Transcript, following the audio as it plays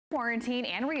Quarantine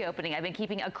and reopening, I've been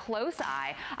keeping a close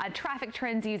eye on traffic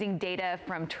trends using data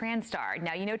from Transtar.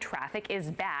 Now, you know traffic is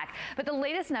back, but the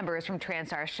latest numbers from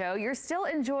Transtar show you're still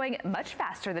enjoying much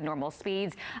faster than normal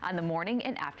speeds on the morning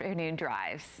and afternoon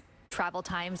drives. Travel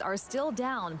times are still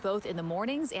down both in the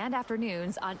mornings and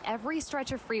afternoons on every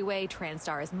stretch of freeway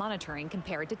Transtar is monitoring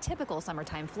compared to typical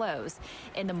summertime flows.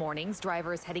 In the mornings,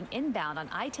 drivers heading inbound on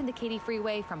I-10 to Katy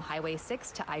Freeway from Highway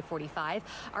 6 to I-45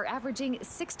 are averaging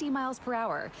 60 miles per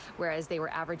hour, whereas they were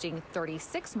averaging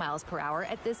 36 miles per hour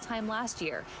at this time last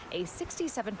year, a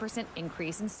 67%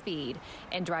 increase in speed.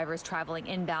 And drivers traveling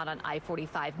inbound on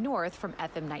I-45 north from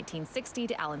FM 1960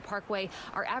 to Allen Parkway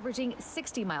are averaging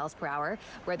 60 miles per hour,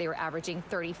 where they were averaging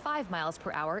 35 miles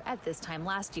per hour at this time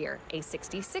last year, a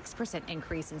 66%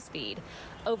 increase in speed.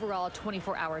 Overall,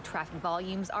 24-hour traffic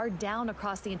volumes are down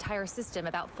across the entire system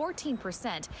about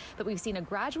 14%, but we've seen a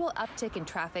gradual uptick in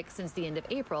traffic since the end of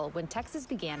April when Texas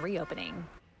began reopening.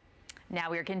 Now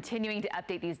we are continuing to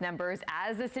update these numbers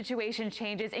as the situation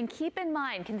changes, and keep in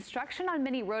mind construction on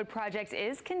many road projects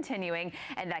is continuing,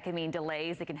 and that can mean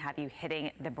delays that can have you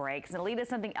hitting the brakes. And to lead us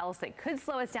something else that could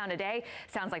slow us down today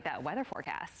sounds like that weather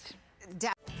forecast.